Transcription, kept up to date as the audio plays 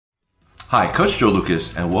Hi, Coach Joe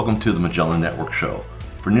Lucas, and welcome to the Magellan Network Show.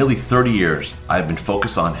 For nearly 30 years, I've been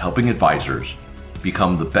focused on helping advisors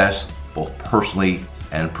become the best both personally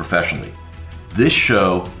and professionally. This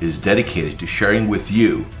show is dedicated to sharing with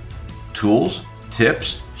you tools,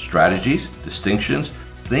 tips, strategies, distinctions,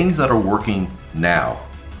 things that are working now.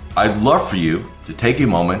 I'd love for you to take a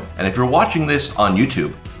moment, and if you're watching this on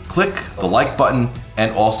YouTube, click the like button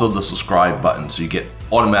and also the subscribe button so you get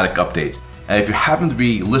automatic updates. And if you happen to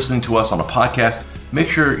be listening to us on a podcast, make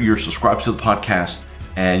sure you're subscribed to the podcast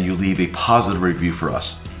and you leave a positive review for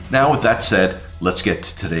us. Now, with that said, let's get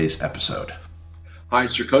to today's episode. Hi,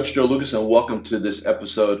 it's your Coach Joe Lucas, and welcome to this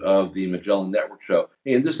episode of the Magellan Network Show.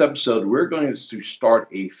 In this episode, we're going to start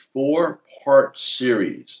a four-part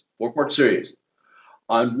series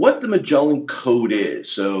on what the Magellan Code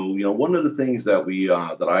is. So, one of the things that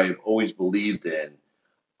that I've always believed in,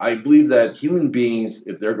 I believe that human beings,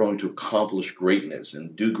 if they're going to accomplish greatness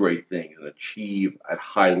and do great things and achieve at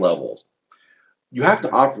high levels, you have to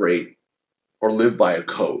operate or live by a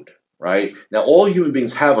code, right? Now, all human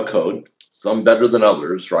beings have a code, some better than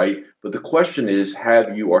others, right? But the question is,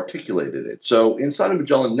 have you articulated it? So inside of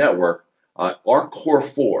Magellan Network, our core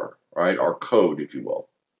four, right, our code, if you will,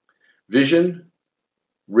 vision,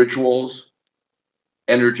 rituals,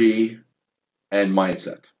 energy, and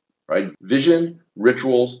mindset, right? Vision,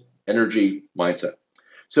 rituals, energy, mindset.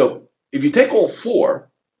 So if you take all four,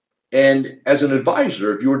 and as an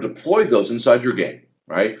advisor, if you were to deploy those inside your game,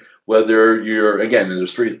 right? Whether you're, again,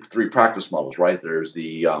 there's three practice models, right? There's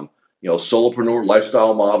the solopreneur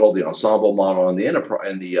lifestyle model, the ensemble model, and the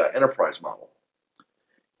enterprise model.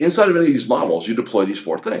 Inside of any of these models, you deploy these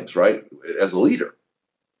four things, right? As a leader.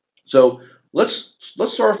 So let's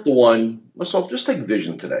start with the one. Just take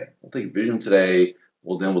vision today. We'll take vision today.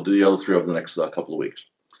 Well, then we'll do the other three over the next couple of weeks.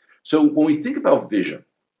 So when we think about vision,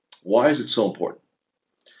 why is it so important?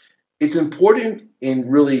 It's important in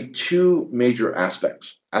really two major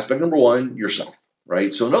aspects. Aspect number one, yourself,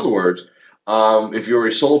 right? So in other words, if you're a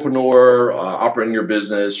solopreneur operating your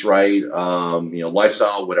business, right,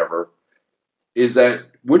 lifestyle, whatever, is that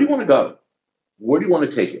where do you want to go? Where do you want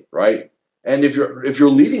to take it, right? And if you're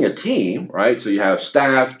leading a team, right, so you have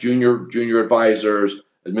staff, junior advisors,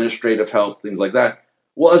 administrative help, things like that.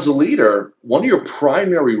 Well, as a leader, one of your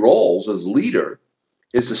primary roles as a leader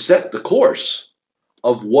is to set the course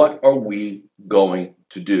of what are we going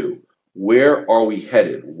to do? Where are we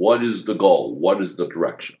headed? What is the goal? What is the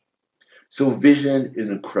direction? So vision is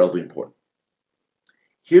incredibly important.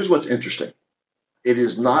 Here's what's interesting. It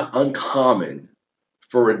is not uncommon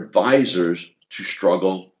for advisors to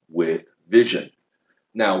struggle with vision.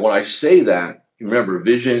 Now, when I say that, remember,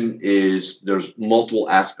 vision there's multiple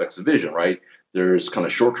aspects of vision, right? There's kind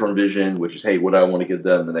of short-term vision, which is, hey, what do I want to get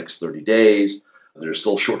done in the next 30 days? There's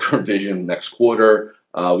still short-term vision next quarter.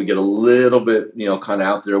 We get a little bit, kind of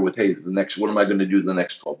out there with, hey, what am I going to do the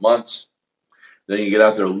next 12 months? Then you get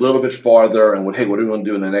out there a little bit farther and hey, what do we want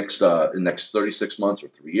to do in the next 36 months or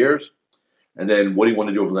 3 years? And then what do you want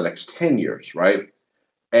to do over the next 10 years, right?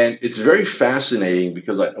 And it's very fascinating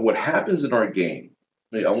because what happens in our game,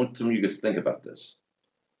 I want some of you guys to think about this.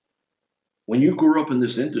 When you grew up in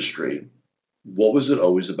this industry, what was it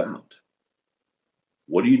always about?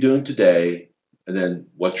 What are you doing today? And then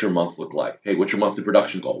what's your month look like? Hey, what's your monthly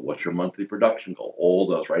production goal? What's your monthly production goal? All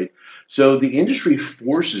those, right? So the industry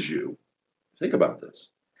forces you, think about this.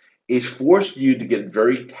 It forced you to get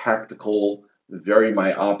very tactical, very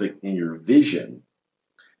myopic in your vision,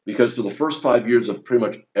 because for the first 5 years of pretty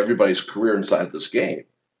much everybody's career inside this game,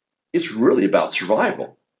 it's really about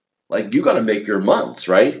survival. Like, you got to make your months,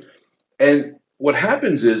 right? And what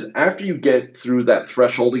happens is after you get through that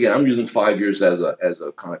threshold, again, I'm using 5 years as a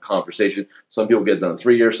kind of conversation. Some people get done in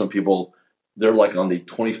 3 years. Some people, they're like on the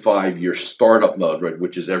 25-year startup mode, right?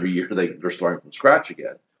 Which is every year they're starting from scratch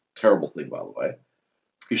again. Terrible thing, by the way.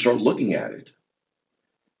 You start looking at it,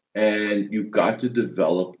 and you've got to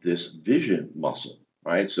develop this vision muscle,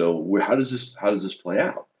 right? So how does this play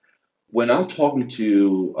out? When I'm talking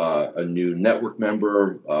to a new network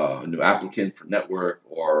member, a new applicant for network,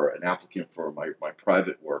 or an applicant for my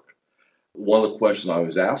private work, one of the questions I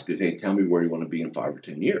always ask is, hey, tell me where you want to be in 5 or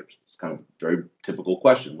 10 years. It's kind of a very typical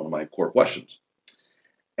question, one of my core questions.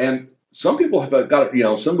 And some people have got,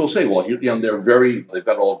 some people say, well, they've got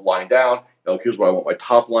it all lined out. Here's where I want my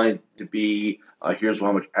top line to be. Here's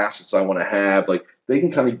how much assets I want to have. Like, they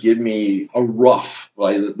can kind of give me a rough,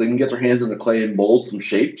 right? They can get their hands in the clay and mold some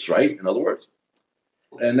shapes, right? In other words.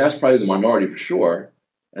 And that's probably the minority for sure.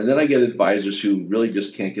 And then I get advisors who really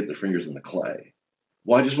just can't get their fingers in the clay.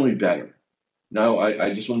 Well, I just want to be better. No,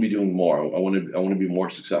 I just want to be doing more. I want to be more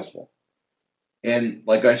successful. And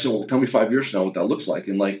like I said, well, tell me 5 years from now what that looks like.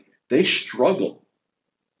 And like they struggle.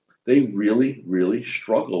 They really, really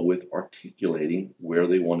struggle with articulating where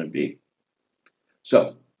they want to be.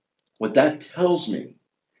 So what that tells me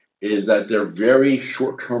is that they're very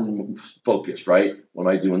short-term focused, right? What am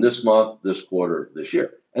I doing this month, this quarter, this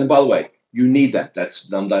year? And by the way, you need that. That's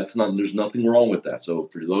not. There's nothing wrong with that. So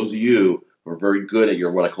for those of you who are very good at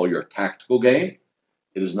your what I call your tactical game,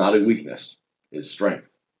 it is not a weakness. It is strength.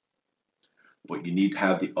 But you need to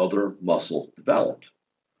have the other muscle developed,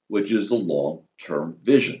 which is the long-term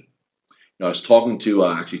vision. Now, I was talking to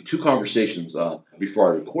actually two conversations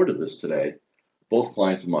before I recorded this today. Both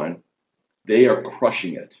clients of mine, they are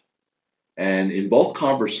crushing it. And in both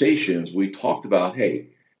conversations, we talked about,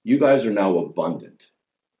 hey, you guys are now abundant.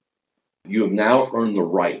 You have now earned the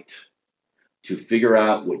right to figure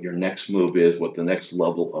out what your next move is, what the next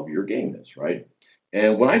level of your game is, right?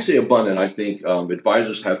 And when I say abundant, I think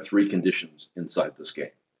advisors have three conditions inside this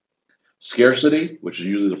game. Scarcity, which is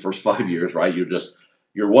usually the first 5 years, right?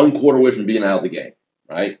 You're one quarter away from being out of the game,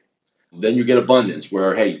 right? Then you get abundance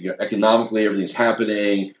where, hey, economically everything's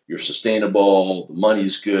happening, you're sustainable, the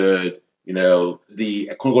money's good, the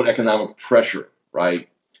quote unquote economic pressure, right,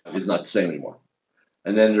 is not the same anymore.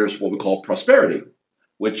 And then there's what we call prosperity,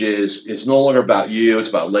 which is it's no longer about you, it's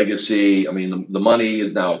about legacy. I mean, the money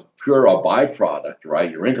is now pure a byproduct,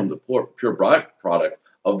 right? Your income is a pure byproduct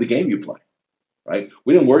of the game you play, right?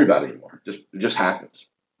 We didn't worry about it anymore. It just happens.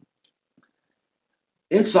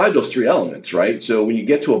 Inside those three elements, right? So when you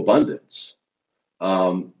get to abundance,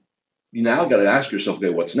 you now got to ask yourself, okay,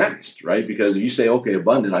 what's next, right? Because if you say, okay,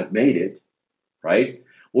 abundant, I've made it, right?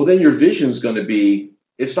 Well, then your vision is going to be,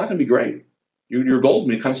 it's not going to be great. Your goal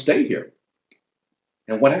is to kind of stay here.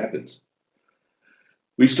 And what happens?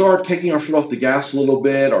 We start taking our foot off the gas a little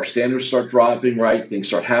bit. Our standards start dropping, right? Things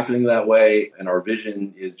start happening that way. And our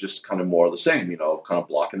vision is just kind of more of the same, kind of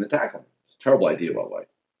blocking and tackling. It's a terrible idea, by the way.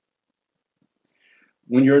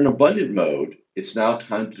 When you're in abundant mode, it's now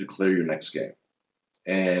time to declare your next game.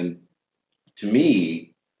 And to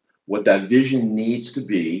me, what that vision needs to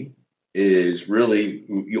be is really,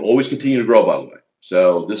 you always continue to grow, by the way.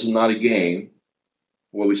 So this is not a game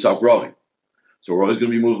where we stop growing. So we're always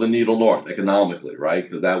going to be moving the needle north economically, right?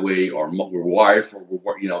 Because that way we're wired for,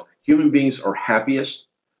 human beings are happiest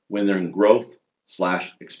when they're in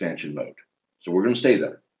growth/expansion mode. So we're going to stay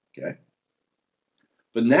there, okay?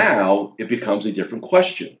 But now it becomes a different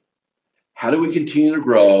question. How do we continue to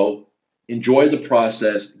grow, enjoy the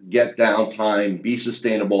process, get downtime, be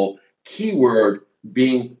sustainable? Keyword,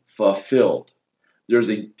 being fulfilled. There's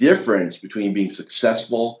a difference between being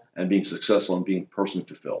successful and being person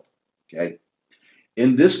fulfilled, okay?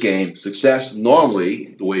 In this game, success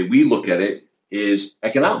normally, the way we look at it, is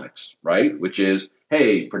economics, right? Which is,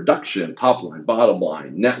 hey, production, top line, bottom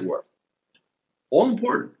line, net worth. All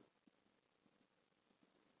important.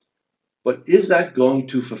 But is that going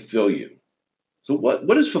to fulfill you? So what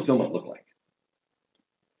does fulfillment look like?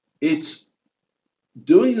 It's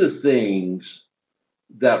doing the things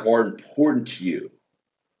that are important to you,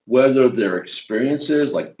 whether they're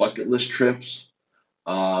experiences like bucket list trips,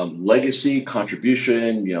 legacy,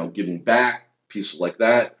 contribution, giving back, pieces like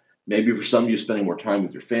that. Maybe for some of you, spending more time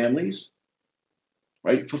with your families,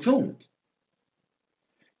 right? Fulfillment.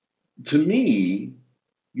 To me,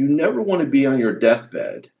 you never want to be on your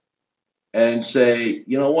deathbed and say,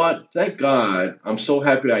 you know what, thank God, I'm so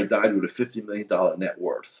happy I died with a $50 million net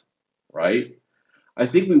worth, right? I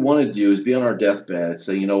think we want to do is be on our deathbed and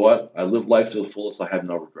say, you know what, I lived life to the fullest, I have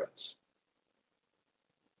no regrets.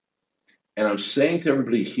 And I'm saying to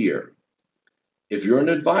everybody here, if you're an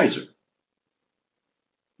advisor,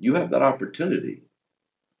 you have that opportunity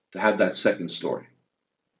to have that second story.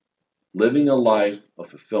 Living a life of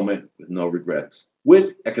fulfillment with no regrets,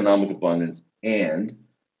 with economic abundance and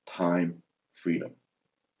time freedom.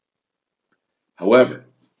 However,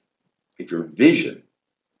 if your vision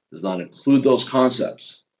does not include those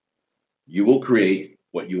concepts, you will create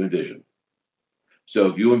what you envision. So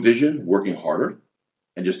if you envision working harder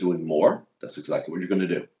and just doing more, that's exactly what you're going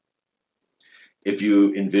to do. If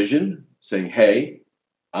you envision saying, hey,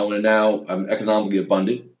 I'm economically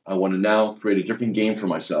abundant, I want to now create a different game for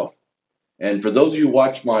myself. And for those of you who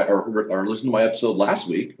watched or listened to my episode last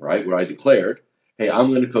week, right, where I declared, hey, I'm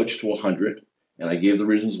going to coach to 100, and I gave the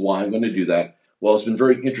reasons why I'm going to do that. Well, it's been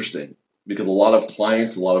very interesting because a lot of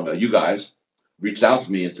clients, a lot of you guys reached out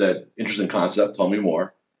to me and said, interesting concept, tell me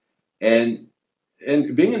more. And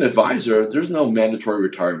being an advisor, there's no mandatory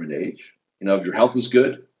retirement age. If your health is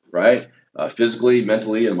good, right, physically,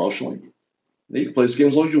 mentally, and emotionally, then you can play this game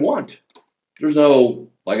as long as you want. There's no,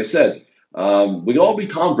 like I said, we can all be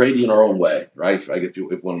Tom Brady in our own way, right? If you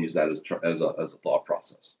want to use that as a thought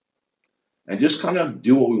process. and just kind of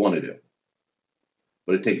do what we want to do.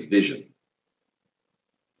 But it takes vision.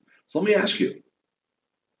 So let me ask you,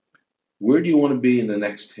 where do you want to be in the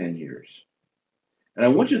next 10 years? And I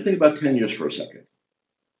want you to think about 10 years for a second.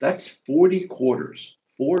 That's 40 quarters,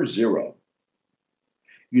 40.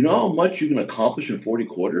 You know how much you can accomplish in 40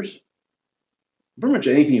 quarters? Pretty much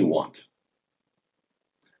anything you want.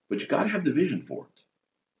 But you got to have the vision for it.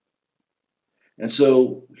 And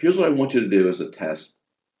so here's what I want you to do as a test,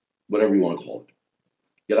 whatever you want to call it.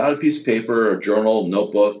 Get out a piece of paper, a journal,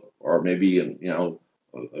 notebook, or maybe on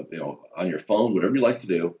your phone, whatever you like to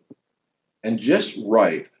do, and just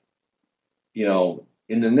write, in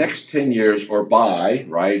the next 10 years or by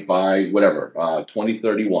whatever,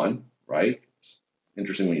 2031, right?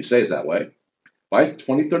 Interesting when you say it that way. By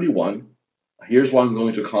 2031, here's what I'm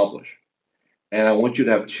going to accomplish. And I want you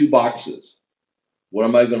to have two boxes. What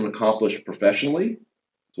am I going to accomplish professionally?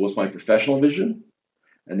 So what's my professional vision?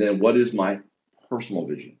 And then what is my personal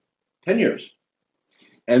vision? 10 years.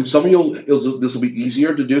 And some of you, this will be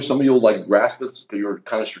easier to do. Some of you will grasp this because you're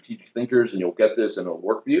kind of strategic thinkers and you'll get this and it'll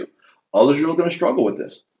work for you. Others, you're going to struggle with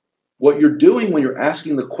this. What you're doing when you're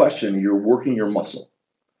asking the question, you're working your muscle.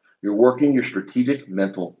 You're working your strategic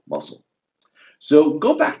mental muscle. So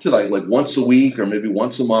go back to like once a week or maybe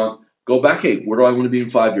once a month. Go back, hey, where do I want to be in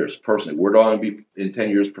 5 years personally? Where do I want to be in 10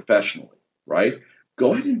 years professionally, right?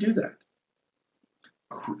 Go ahead and do that.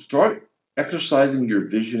 Start exercising your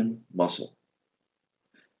vision muscle.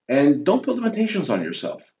 And don't put limitations on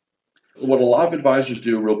yourself. What a lot of advisors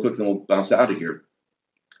do real quick, then we'll bounce out of here,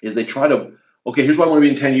 is they try to, okay, here's what I want to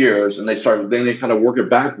be in 10 years. And then they kind of work it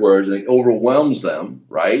backwards and it overwhelms them,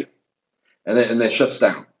 right? And then it shuts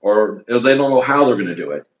down. Or they don't know how they're going to do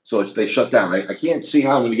it. So they shut down. I can't see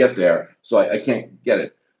how I'm going to get there, so I can't get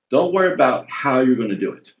it. Don't worry about how you're going to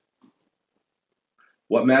do it.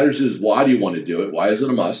 What matters is why do you want to do it? Why is it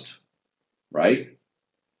a must, right?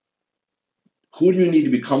 Who do you need to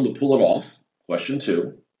become to pull it off? Question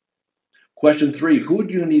 2. Question 3, who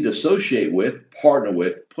do you need to associate with, partner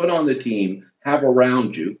with, put on the team, have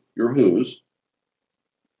around you, your who's?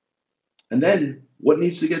 And then what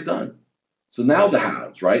needs to get done? So now the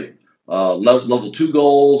hows, right? Level 2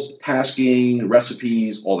 goals, tasking,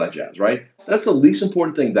 recipes, all that jazz, right? That's the least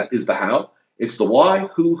important thing. That is the how. It's the why,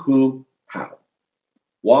 who, how.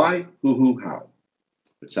 Why, who, how.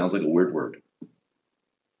 Which sounds like a weird word.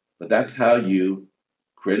 But that's how you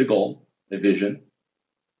create a goal, a vision,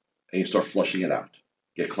 and you start flushing it out.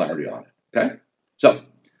 Get clarity on it, okay? So,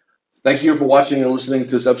 thank you for watching and listening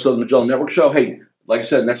to this episode of the Magellan Network Show. Hey, like I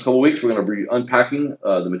said, next couple of weeks, we're going to be unpacking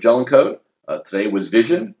the Magellan Code. Today was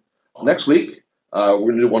vision. Next week, we're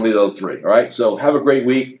going to do one of the other 3, all right? So have a great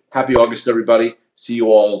week. Happy August, everybody. See you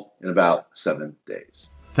all in about 7 days.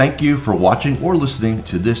 Thank you for watching or listening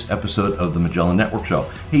to this episode of the Magellan Network Show.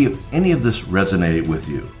 Hey, if any of this resonated with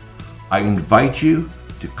you, I invite you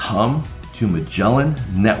to come to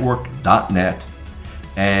MagellanNetwork.net,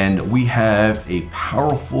 and we have a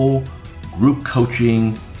powerful group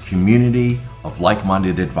coaching community of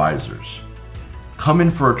like-minded advisors. Come in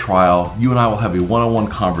for a trial. You and I will have a one-on-one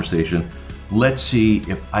conversation. Let's see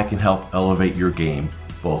if I can help elevate your game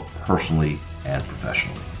both personally and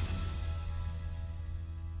professionally.